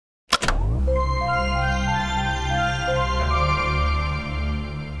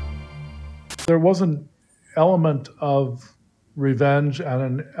There was an element of revenge and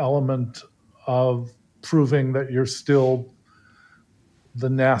an element of proving that you're still the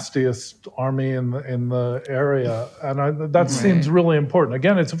nastiest army in the area, and that seems really important.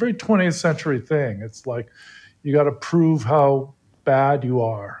 Again, it's a very 20th century thing. It's like you got to prove how bad you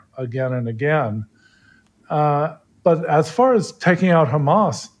are again and again. But as far as taking out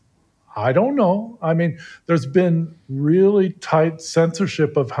Hamas, I don't know. I mean, there's been really tight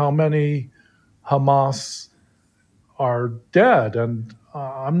censorship of how many Hamas are dead, and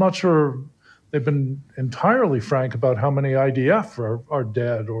I'm not sure they've been entirely frank about how many IDF are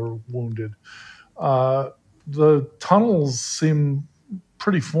dead or wounded. The tunnels seem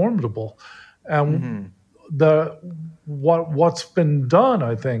pretty formidable, and what's been done,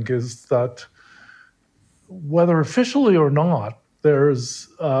 I think, is that whether officially or not, there's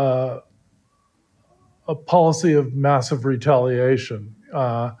a policy of massive retaliation.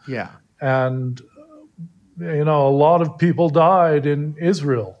 And a lot of people died in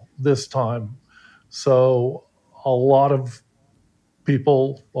Israel this time. So a lot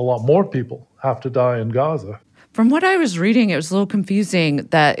more people have to die in Gaza. From what I was reading, it was a little confusing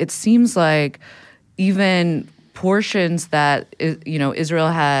that it seems like even portions that, Israel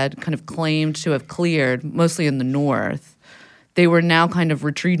had kind of claimed to have cleared, mostly in the north, they were now kind of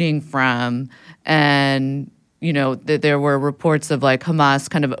retreating from, and there were reports of like Hamas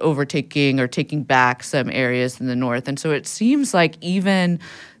kind of overtaking or taking back some areas in the north. And so it seems like even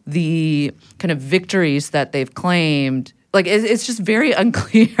the kind of victories that they've claimed, like it's just very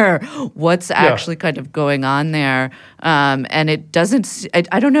unclear what's actually kind of going on there. And it doesn't,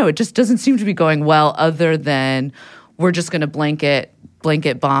 I don't know, it just doesn't seem to be going well, other than we're just going to blanket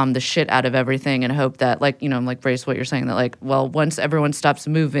bomb the shit out of everything and hope that, like, like Brace, what you're saying, that like, well, once everyone stops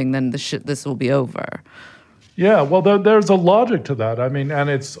moving, then this will be over. Yeah, well, there's a logic to that. I mean, and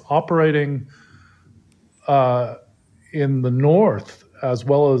it's operating in the north as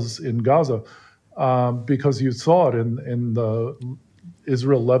well as in Gaza, because you saw it in the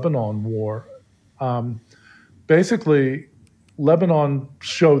Israel-Lebanon war. Basically, Lebanon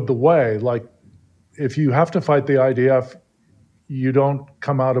showed the way. Like, if you have to fight the IDF, you don't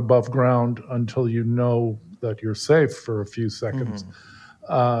come out above ground until you know that you're safe for a few seconds.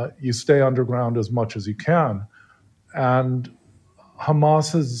 You stay underground as much as you can. And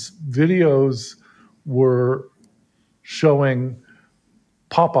Hamas's videos were showing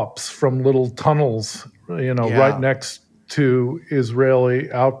pop-ups from little tunnels, right next to Israeli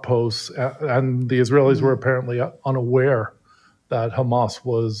outposts. And the Israelis were apparently unaware that Hamas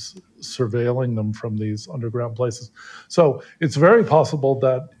was surveilling them from these underground places. So it's very possible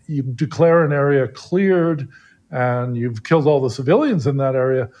that you declare an area cleared and you've killed all the civilians in that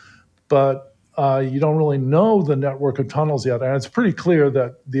area, but you don't really know the network of tunnels yet. And it's pretty clear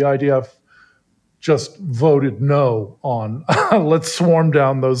that the IDF just voted no on let's swarm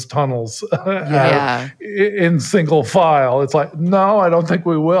down those tunnels in single file. It's like, no, I don't think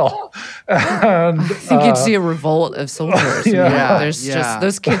we will. And I think you'd see a revolt of soldiers. There's just,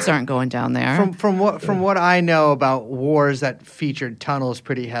 those kids aren't going down there. From what I know about wars that featured tunnels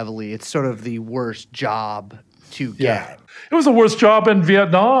pretty heavily, it's sort of the worst job to get. It was the worst job in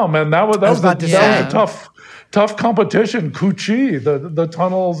Vietnam, and that was a tough competition. Cu Chi, the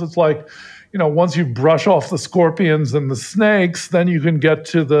tunnels. It's like, once you brush off the scorpions and the snakes, then you can get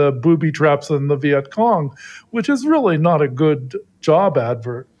to the booby traps and the Viet Cong, which is really not a good job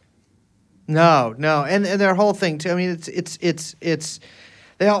advert. No, and their whole thing too. I mean, it's.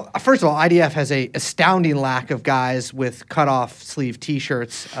 First of all, IDF has a astounding lack of guys with cut-off sleeve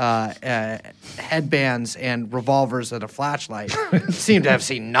T-shirts, headbands, and revolvers and a flashlight. Seem to have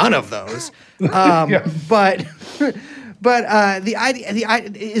seen none of those. But the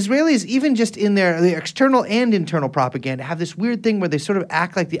Israelis, even just in the external and internal propaganda, have this weird thing where they sort of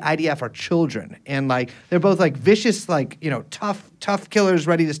act like the IDF are children, and like they're both like vicious, like tough killers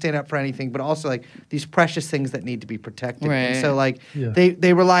ready to stand up for anything, but also like these precious things that need to be protected. Right. And so like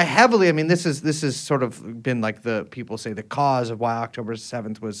they rely heavily. I mean, this is sort of been like the people say the cause of why October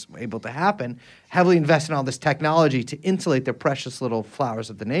 7th was able to happen. Heavily invest in all this technology to insulate their precious little flowers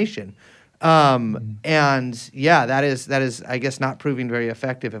of the nation. And that is, I guess, not proving very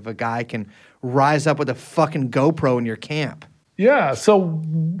effective if a guy can rise up with a fucking GoPro in your camp. Yeah. So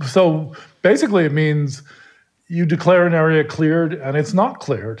basically it means you declare an area cleared and it's not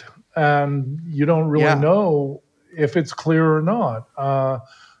cleared, and you don't really know if it's clear or not.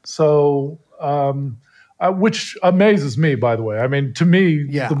 Which amazes me, by the way. I mean, to me,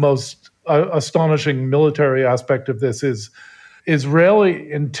 the most astonishing military aspect of this is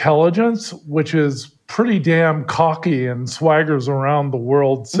Israeli intelligence, which is pretty damn cocky and swaggers around the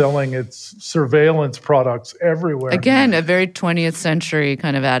world selling its surveillance products everywhere. Again, a very 20th century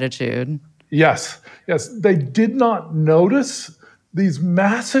kind of attitude. Yes. They did not notice these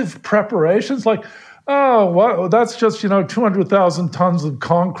massive preparations. Like, oh, well, that's just, 200,000 tons of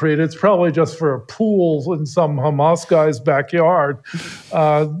concrete. It's probably just for a pool in some Hamas guy's backyard.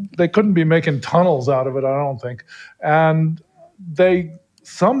 They couldn't be making tunnels out of it, I don't think. And they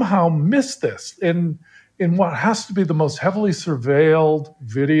somehow missed this in what has to be the most heavily surveilled,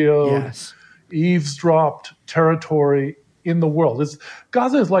 videoed, eavesdropped territory in the world.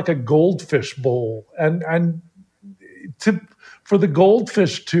 Gaza is like a goldfish bowl, and for the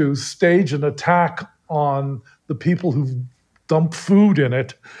goldfish to stage an attack on the people who dump food in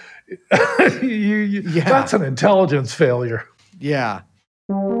it, that's an intelligence failure. Yeah.